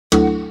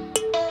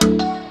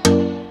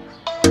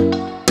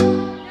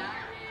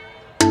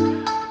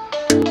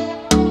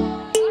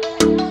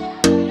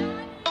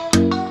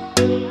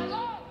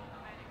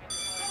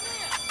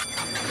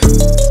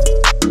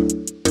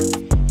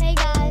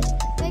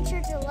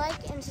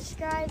like and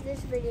subscribe this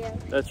video.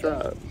 That's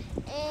right.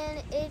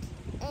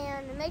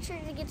 And make sure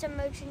to get some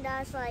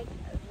merchandise like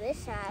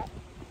this hat.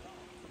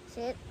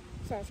 See, it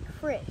says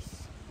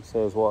Chris.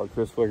 Says what?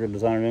 Chris Flicker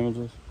Designer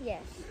Images?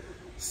 Yes.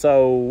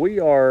 So we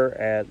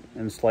are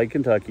in Slade,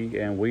 Kentucky,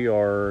 and we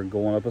are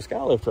going up a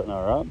skylift right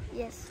now, right?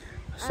 Yes.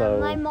 So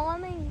my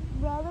mom and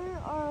brother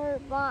are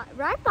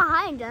right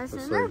behind us,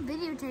 and they're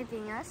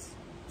videotaping us.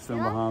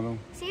 Stand behind them.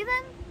 See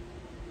them?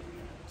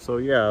 So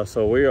yeah,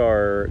 so we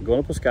are going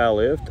up a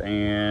skylift,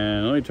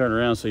 and let me turn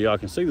around so y'all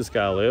can see the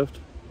skylift.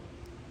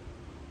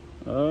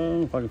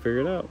 If I can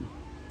figure it out.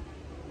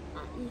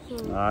 You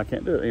can. I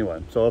can't do it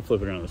anyway, so I'll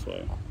flip it around this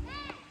way.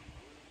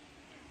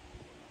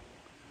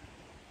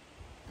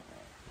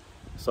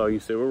 So you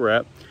see where we're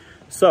at.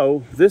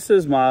 So this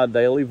is my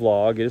daily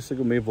vlog. This is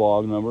gonna be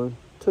vlog number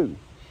 2.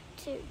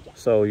 Yeah.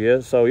 So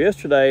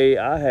yesterday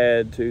I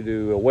had to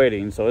do a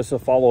wedding. So it's a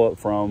follow-up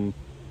from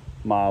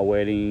my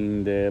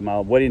wedding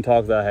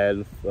talk that I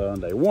had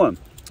on day 1.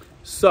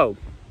 So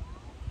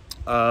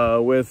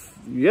with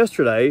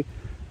yesterday,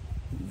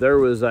 there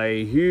was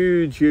a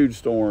huge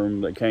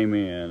storm that came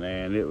in,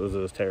 and it was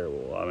just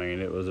terrible. I mean,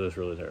 it was just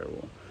really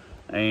terrible.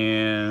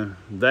 And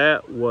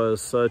that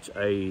was such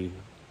a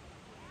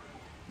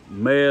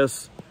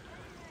mess.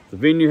 The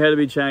venue had to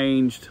be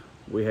changed.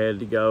 We had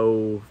to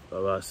go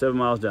about 7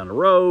 miles down the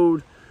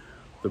road.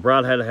 The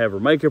bride had to have her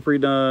makeup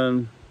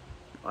redone.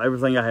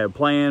 Everything I had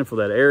planned for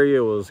that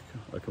area was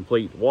a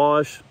complete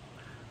wash,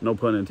 no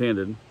pun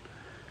intended.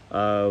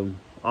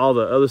 All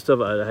the other stuff,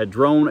 I had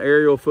drone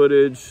aerial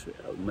footage,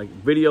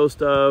 video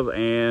stuff,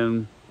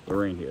 and the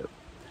rain hit.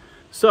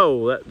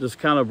 So that just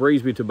kind of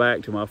brings me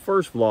back to my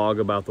first vlog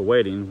about the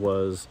wedding.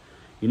 Was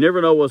you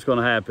never know what's going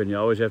to happen. You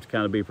always have to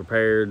kind of be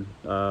prepared.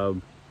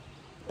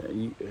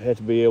 You have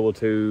to be able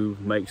to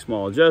make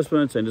small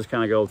adjustments and just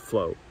kind of go with the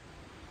flow.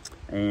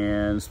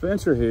 And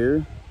Spencer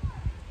here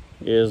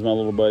is my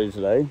little buddy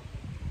today,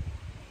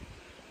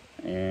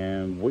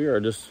 and we are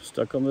just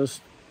stuck on this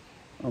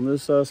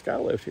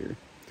skylift here.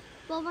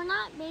 Well, we're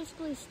not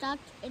basically stuck.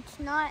 It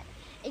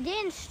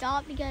didn't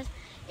stop because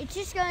it's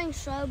just going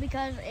slow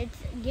because it's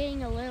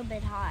getting a little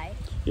bit high.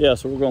 Yeah,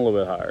 so we're going a little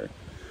bit higher.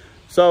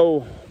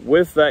 So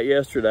with that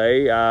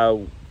yesterday,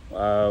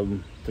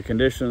 the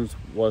conditions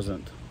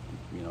wasn't,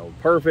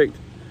 perfect.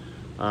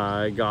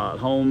 I got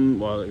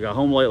home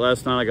late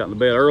last night. I got in the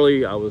bed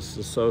early. I was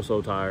just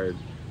so tired,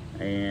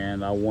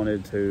 and I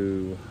wanted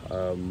to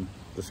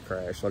just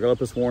crash. So I got up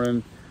this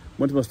morning,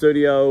 went to my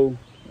studio.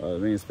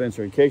 Me and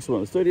Spencer and Kix went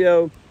to the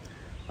studio.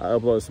 I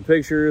uploaded some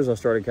pictures. I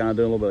started kind of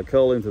doing a little bit of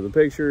coloring through the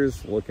pictures,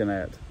 just looking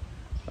at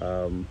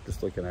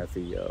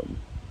the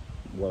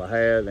what I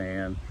had,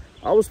 and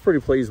I was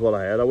pretty pleased with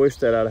what I had. I wish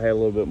that I'd had a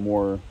little bit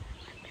more.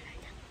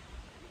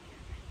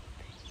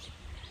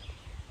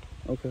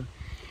 Okay.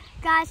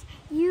 Guys,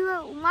 you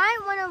might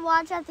want to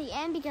watch at the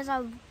end because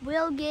I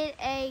will get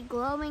a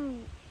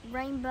glowing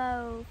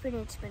rainbow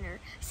fidget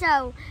spinner.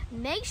 So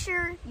make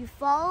sure you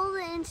follow the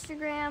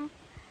Instagram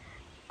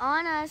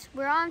on us.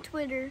 We're on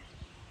Twitter.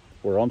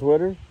 We're on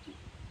Twitter?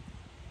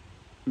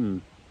 I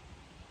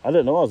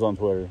didn't know I was on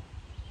Twitter.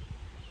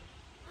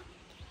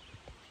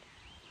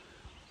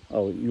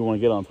 Oh, you want to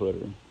get on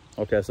Twitter?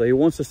 Okay, so he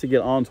wants us to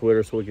get on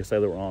Twitter so we can say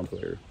that we're on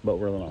Twitter, but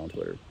we're not on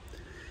Twitter.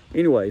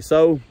 Anyway,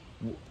 so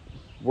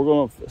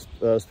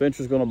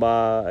Spencer's gonna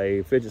buy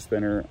a fidget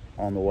spinner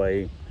on the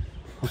way,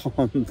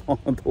 when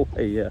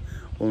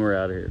we're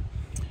out of here.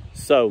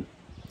 So,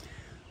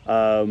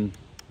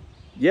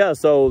 yeah,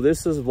 so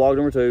this is vlog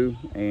number 2,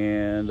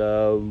 and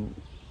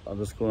I'm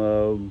just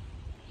gonna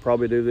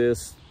probably do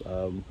this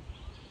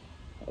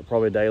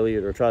probably daily,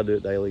 or try to do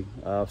it daily.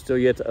 Still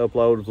yet to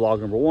upload vlog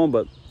number 1,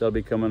 but that'll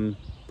be coming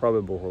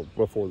probably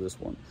before this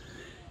one.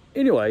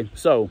 Anyway,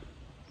 so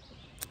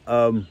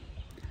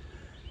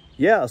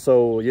yeah,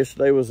 so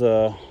yesterday was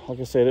like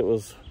I said, it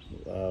was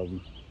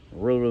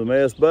really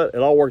mess, but it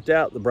all worked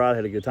out. The bride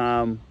had a good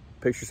time.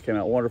 Pictures came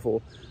out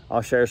wonderful.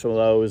 I'll share some of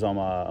those on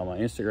my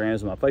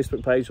Instagrams and my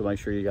Facebook page, so make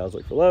sure you guys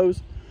look for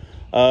those.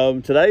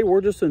 Today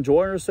we're just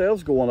enjoying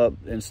ourselves going up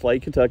in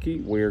Slade, Kentucky.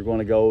 We are going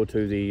to go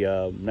to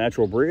the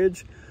Natural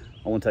Bridge.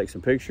 I want to take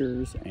some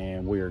pictures,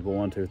 and we are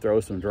going to throw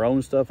some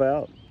drone stuff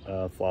out,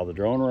 fly the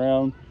drone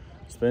around.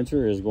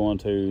 Spencer is going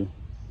to,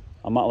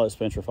 I might let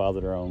Spencer fly the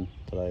drone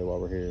today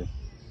while we're here.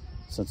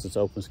 Since it's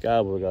open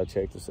sky, but we got to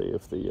check to see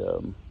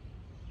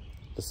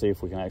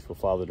if we can actually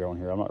fly the drone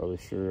here. I'm not really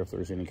sure if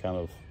there's any kind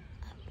of.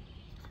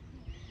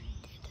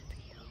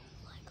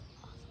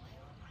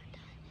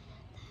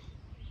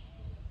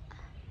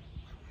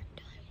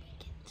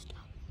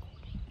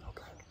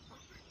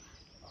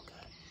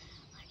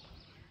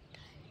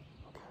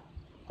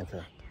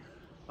 Okay.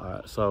 All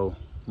right. So,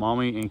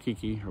 Mommy and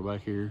Kiki are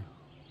back here.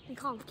 We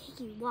call him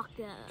Kiki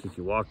Waka.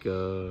 Kiki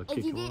Waka.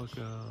 Kiki Can Waka.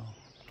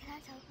 I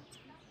tell them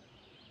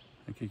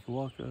something? Kiki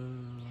Waka.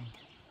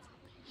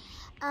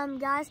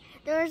 Guys,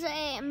 there's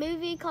a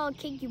movie called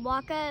Kiki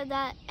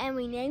Waka and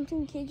we named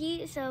him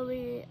Kiki. So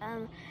we,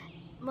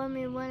 when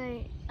we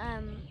want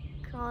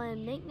to call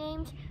him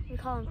nicknames, we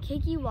call him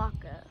Kiki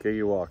Waka.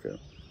 Kiki Waka.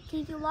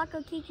 Kiki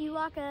Waka, Kiki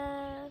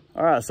Waka.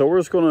 All right, so we're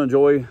just going to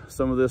enjoy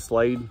some of this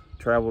Slade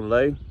travel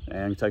today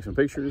and take some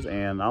pictures,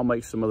 and I'll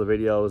make some other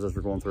videos as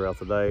we're going throughout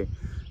the day.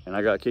 And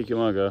I got Kiki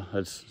Waka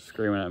that's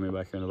screaming at me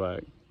back here in the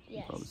back.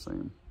 Yes. Probably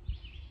seen.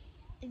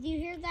 If you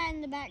hear that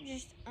in the back,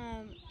 just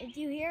if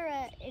you hear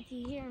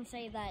him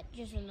say that,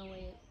 just annoy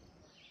it,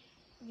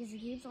 because he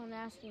keeps on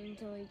asking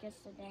until he gets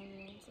the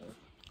dang answer.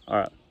 All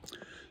right,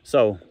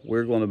 so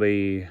we're going to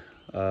be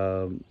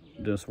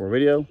doing some more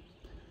video.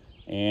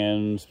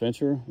 And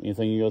Spencer,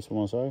 anything you guys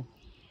want to say?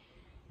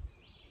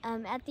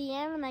 At the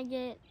end, when I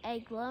get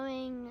a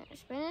glowing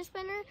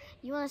spinner,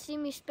 you want to see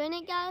me spin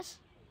it, guys?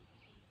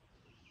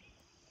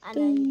 I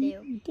know you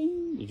do.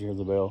 Ding. Did you hear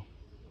the bell?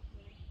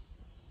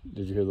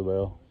 Did you hear the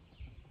bell?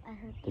 I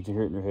heard. Did you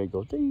hear it in your head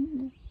go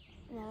ding?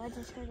 No, I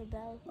just heard a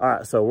bell. All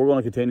right, so we're going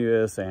to continue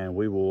this, and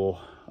we will.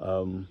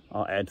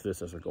 I'll add to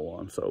this as we go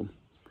on. So,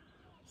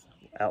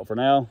 out for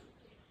now.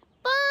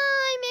 Bye.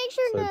 Make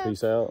sure So to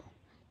peace out.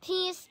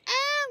 Peace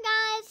out,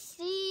 guys.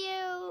 See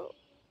you.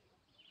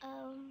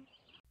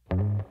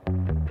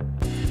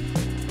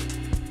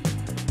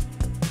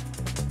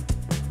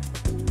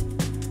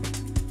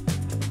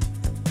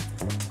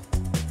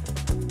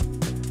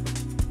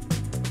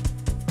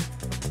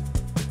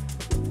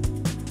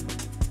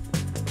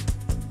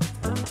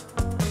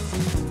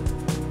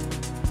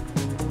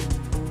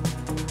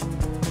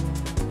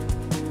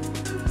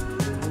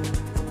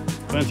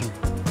 Spencer,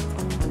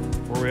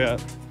 where we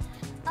at?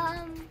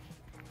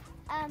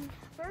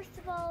 First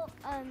of all,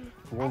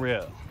 Where we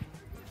at?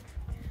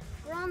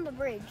 we're on the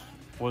bridge.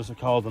 What is it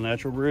called? The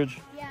Natural Bridge?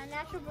 Yeah,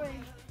 Natural Bridge.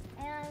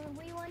 And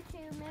we went to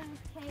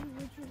Mammoth Cave,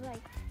 which is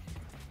like,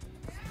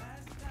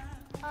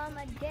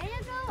 a day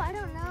ago? I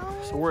don't know.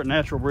 So we're at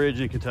Natural Bridge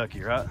in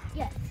Kentucky, right?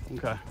 Yes.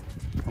 Okay.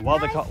 And why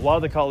do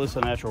they call this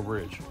a natural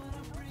bridge?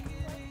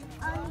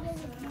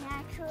 Because it's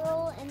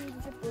natural and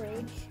it's a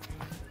bridge.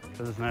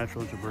 Because it's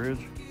natural, it's a bridge?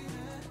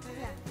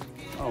 Yeah.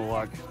 Oh,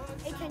 like,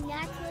 It's a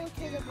natural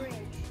to the bridge.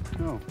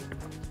 oh.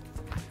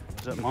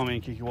 Is that Mommy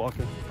and Kiki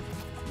Waka? So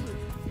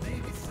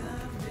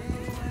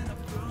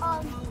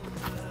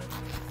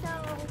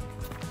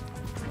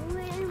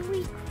when we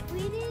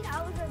tweeted, I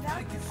was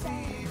about to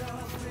say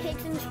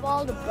pigs and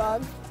swallowed a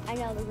bug. I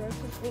know, the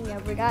grossest thing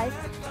ever, guys.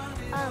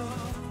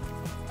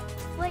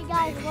 Wait,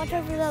 guys, watch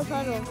over the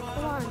puddle.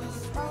 Come on,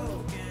 follow me.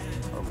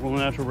 We're on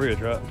the Natural Bridge,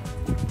 right?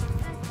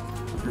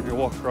 You're gonna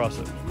walk across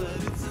it.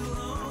 If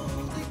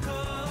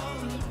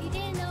you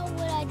didn't know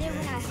what I did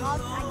when I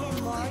hopped, I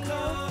did Mario.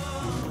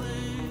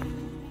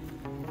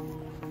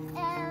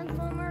 And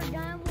when we're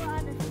done, we'll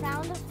add a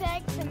sound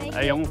effect to make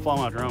Hey, it... I'm gonna fly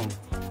my drone.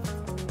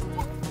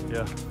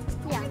 Yeah.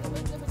 Yeah.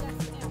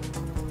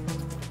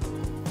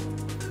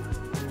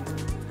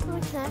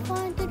 What's that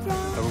fun to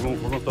draw? Hey, we're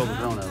gonna throw the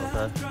drone out,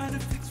 okay?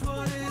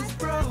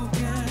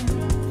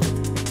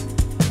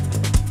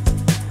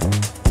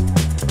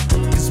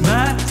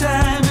 My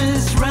time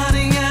is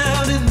running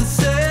out in the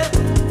sand.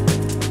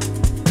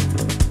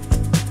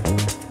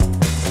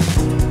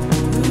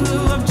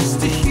 Ooh, I'm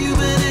just a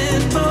human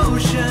in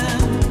motion.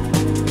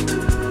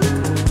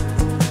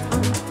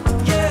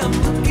 Yeah, I'm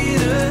looking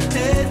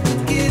ahead,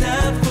 looking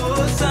out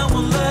for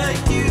someone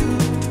like you.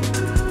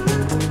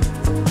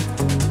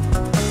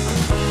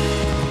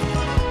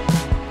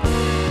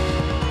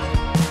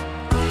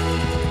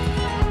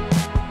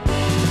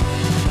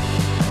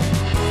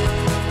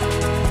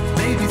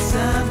 Maybe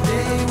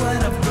someday when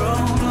I've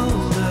grown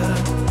older,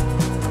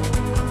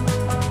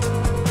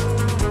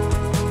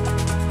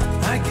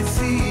 I can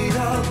see it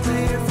all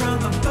clear from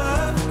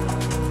above.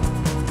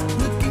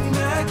 Looking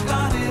back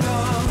on it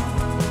all,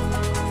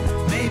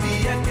 maybe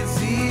I can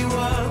see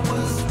what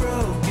was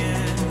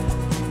broken.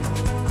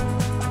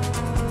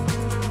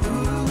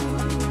 Ooh,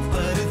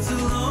 but it's a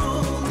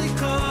lonely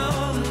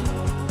calling.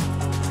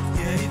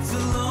 Yeah, it's a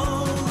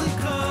lonely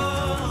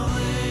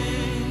calling.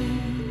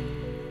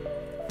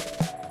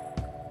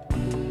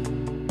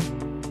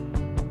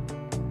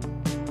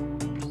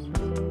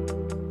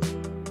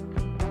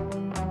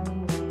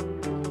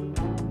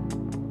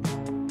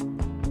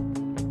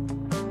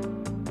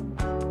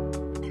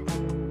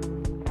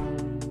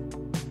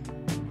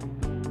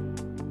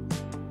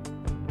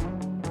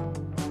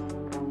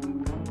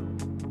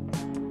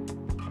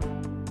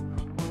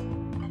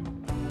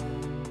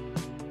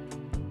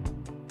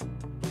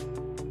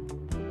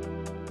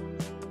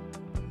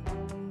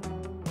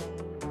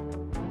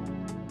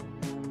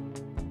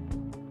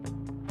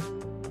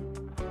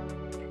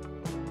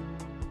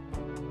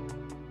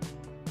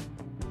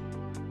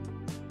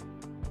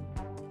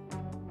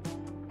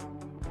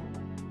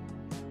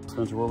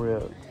 Spencer, where we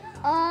at?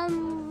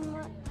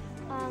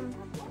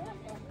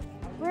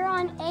 We're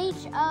on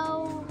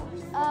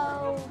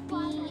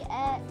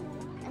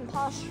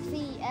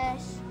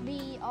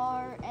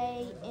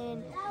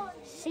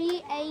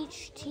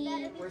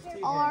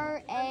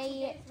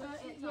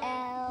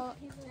HOOP'SBRANCHTRAIL.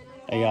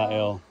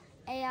 AIL.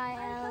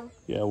 AIL.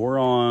 Yeah, we're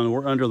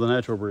under the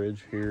Natural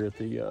Bridge here at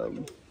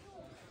the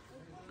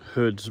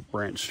Hood's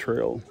Branch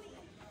Trail.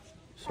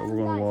 So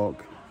we're gonna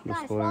walk this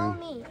Guys, way. follow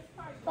me.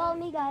 Follow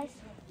me, guys.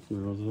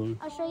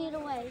 I'll show you the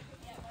way.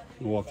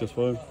 You walk this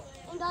way.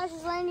 And guys,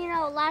 just letting you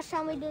know, last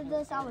time we did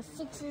this, I was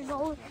 6 years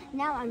old.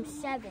 Now I'm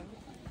 7.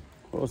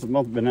 Well, it's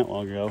not been that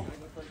long ago.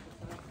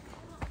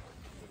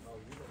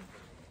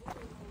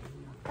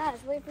 Guys,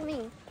 wait for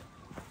me.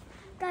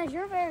 Guys,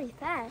 you're very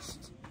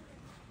fast.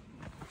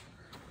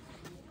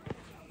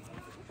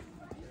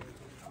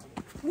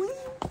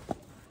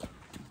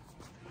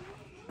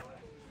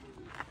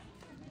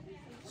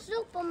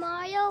 Super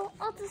Mario,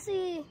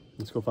 Odyssey.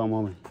 Let's go find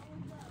Mommy.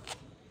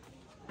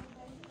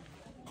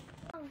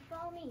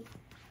 Follow me.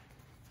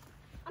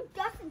 I'm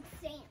Dustin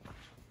Sam.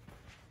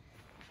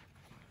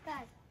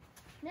 Guys,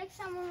 next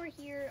time when we're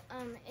here,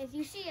 if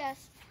you see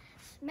us,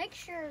 make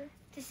sure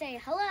to say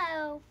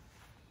hello.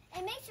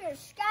 And make sure to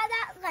sky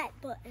that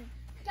like button.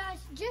 Guys,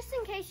 just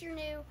in case you're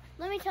new,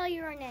 let me tell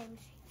you our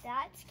names.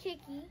 That's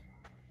Kiki.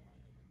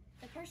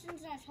 The person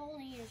that's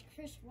holding is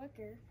Chris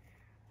Wicker.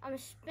 I'm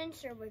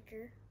Spencer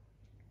Wicker.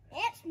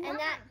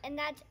 And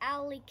that's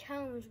Allie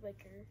Combs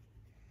Wicker.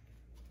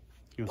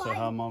 You want to say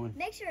hi, Mommy?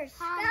 Make sure to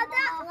sky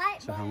that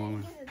like Say hi, button Mommy.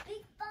 and give a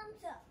big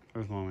thumbs up.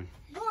 Where's Mommy?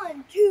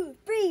 1, 2,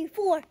 3,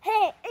 4.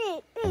 Hey,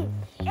 hey, hey,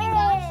 hey.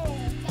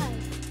 Guys,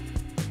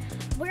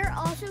 we're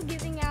also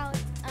giving out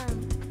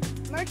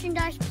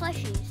merchandise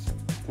plushies.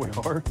 We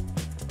are?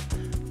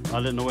 I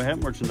didn't know we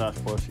had merchandise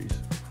plushies.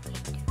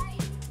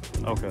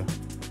 Okay.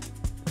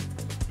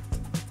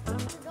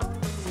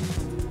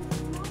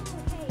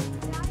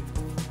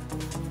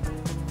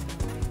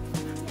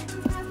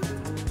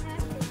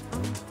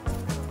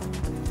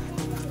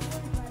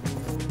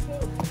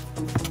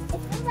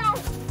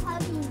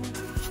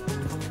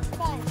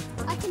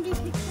 I can do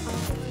pictures.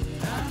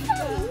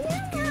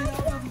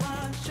 Of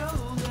my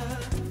shoulder.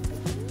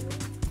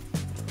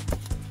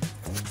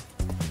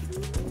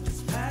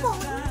 It's past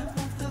time,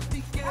 I'll be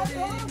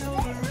getting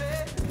over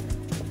it.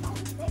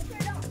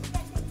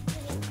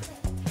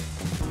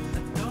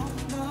 Don't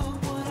know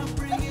what I'm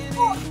bringing in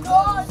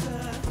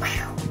closer.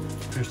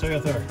 Here, stay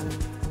out there.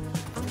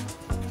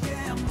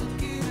 Yeah, I'm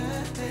looking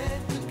ahead,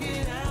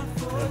 looking out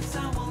for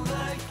someone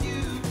like you.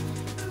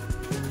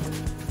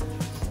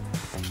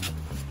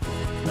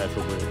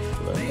 Natural bridge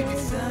for that. Maybe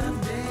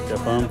someday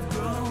Got fun?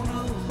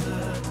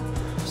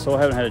 So I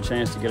haven't had a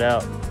chance to get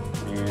out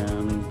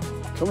and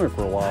come here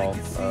for a while.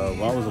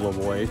 When I was a little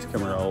boy, I used to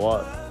come here a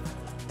lot.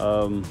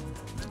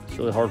 It's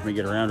really hard for me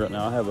to get around right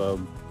now. I have a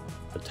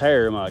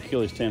tear in my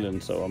Achilles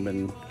tendon, so I've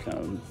been kind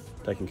of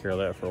taking care of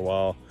that for a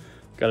while.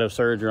 Got to have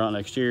surgery on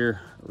next year.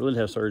 I really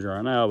have surgery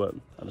right now, but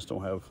I just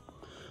don't have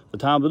the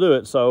time to do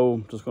it, so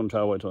I'm just going to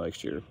try to wait till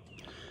next year.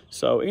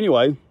 So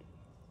anyway,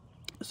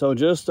 so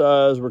just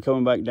as we're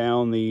coming back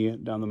down the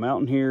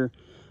mountain here,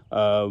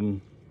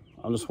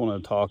 I just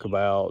want to talk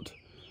about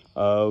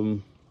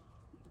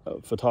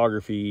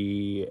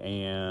photography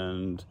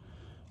and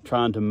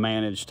trying to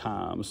manage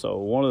time. So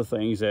one of the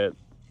things that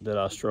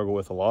I struggle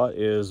with a lot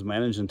is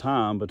managing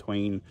time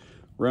between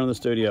running the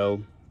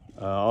studio,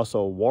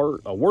 also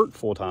work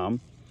full time,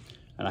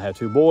 and I have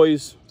 2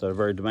 boys that are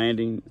very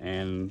demanding,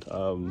 and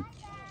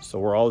so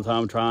we're all the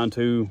time trying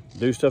to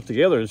do stuff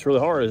together. It's really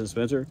hard, isn't it,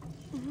 Spencer?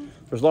 Mm-hmm.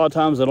 There's a lot of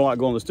times I don't like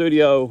going to the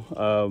studio,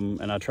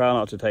 and I try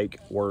not to take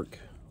work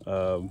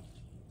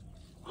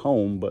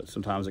home, but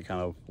sometimes it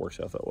kind of works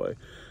out that way.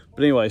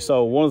 But anyway,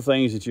 so one of the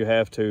things that you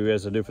have to,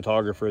 as a new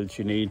photographer, that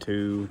you need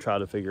to try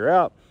to figure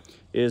out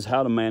is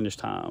how to manage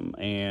time.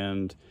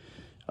 And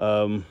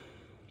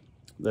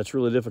that's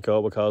really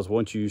difficult because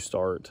once you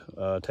start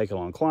taking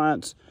on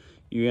clients,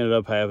 you ended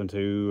up having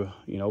to,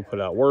 put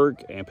out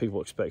work, and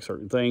people expect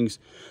certain things.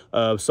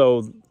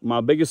 So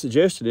my biggest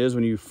suggestion is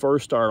when you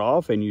first start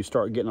off and you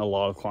start getting a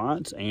lot of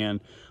clients, and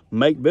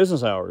make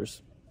business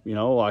hours.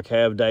 Like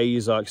have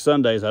days like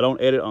Sundays. I don't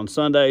edit on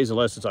Sundays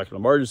unless it's like an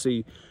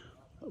emergency.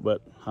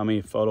 But how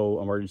many photo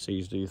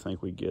emergencies do you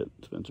think we get,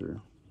 Spencer?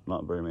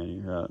 Not very many,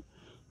 right?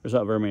 There's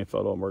not very many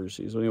photo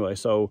emergencies. Anyway,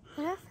 so...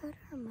 What are photo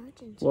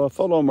emergencies? Well, a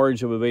photo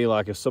emergency would be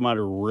like if somebody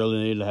really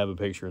needed to have a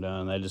picture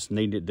done. They just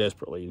need it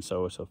desperately, and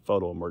so it's a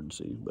photo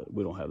emergency. But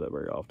we don't have that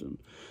very often.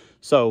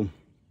 So,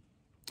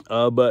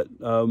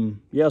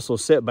 yeah, so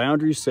set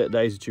boundaries, set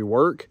days that you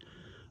work,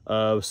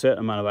 set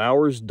amount of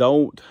hours.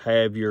 Don't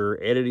have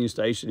your editing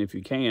station, if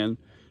you can,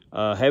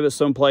 have it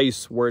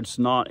someplace where it's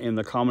not in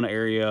the common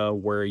area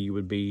where you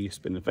would be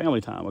spending family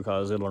time,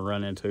 because it'll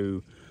run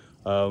into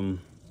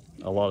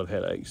a lot of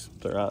headaches.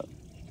 Is that right?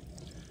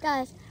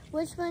 Guys,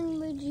 which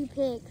one would you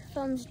pick?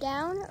 Thumbs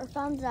down or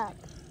thumbs up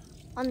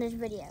on this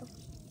video?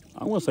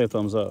 I want to say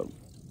thumbs up.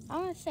 I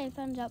want to say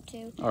thumbs up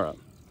too. All right.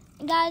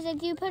 And guys,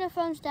 if you put a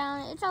thumbs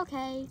down, it's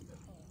okay.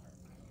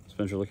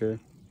 Spencer, look here.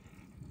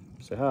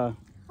 Say hi.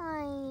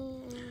 Hi.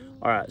 All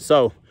right,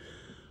 so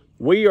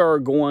we are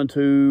going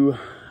to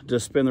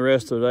just spend the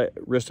rest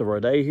of our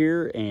day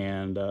here,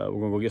 and we're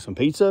gonna go get some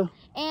pizza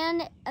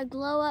and a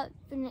glow up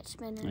fidget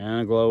spinner.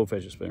 And a glow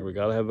fidget spinner. We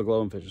gotta have a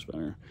glow fidget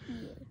spinner. Yeah.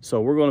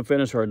 So we're gonna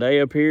finish our day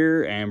up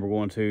here, and we're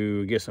going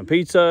to get some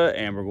pizza,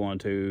 and we're going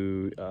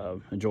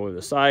to enjoy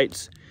the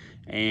sights.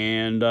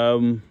 And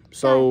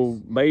so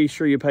make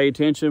sure you pay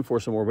attention for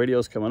some more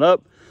videos coming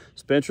up.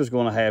 Spencer's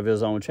going to have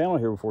his own channel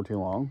here before too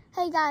long.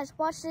 Hey guys,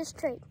 watch this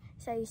trick.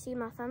 So you see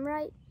my thumb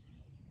right?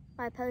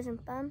 My opposing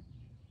thumb?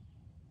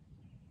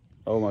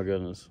 Oh my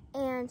goodness.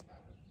 And,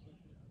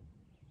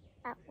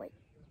 wait.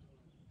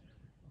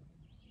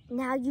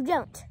 Now you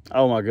don't.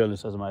 Oh my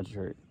goodness, that's a magic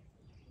trick.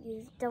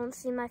 You don't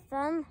see my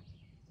thumb?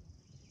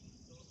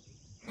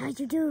 Now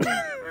you do.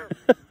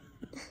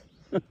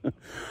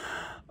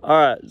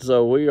 All right,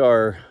 so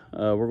we're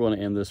going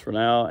to end this for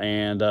now,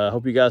 and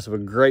hope you guys have a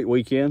great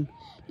weekend.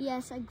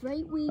 Yes, a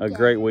great weekend. A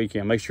great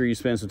weekend. Make sure you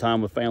spend some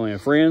time with family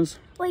and friends.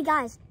 Wait,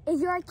 guys,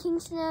 if you're at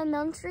Kingston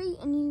Elementary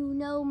and you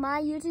know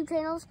my YouTube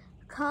channels,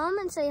 come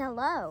and say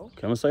hello.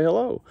 Come and say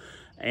hello.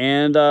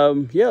 And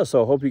yeah,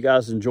 so hope you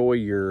guys enjoy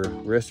your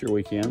rest of your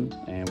weekend,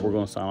 and we're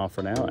going to sign off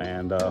for now,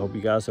 and hope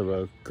you guys have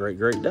a great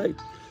day.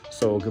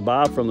 So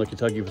goodbye from the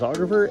Kentucky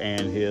photographer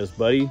and his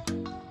buddy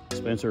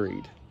Spencer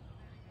Reed.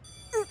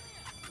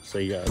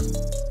 See you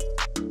guys.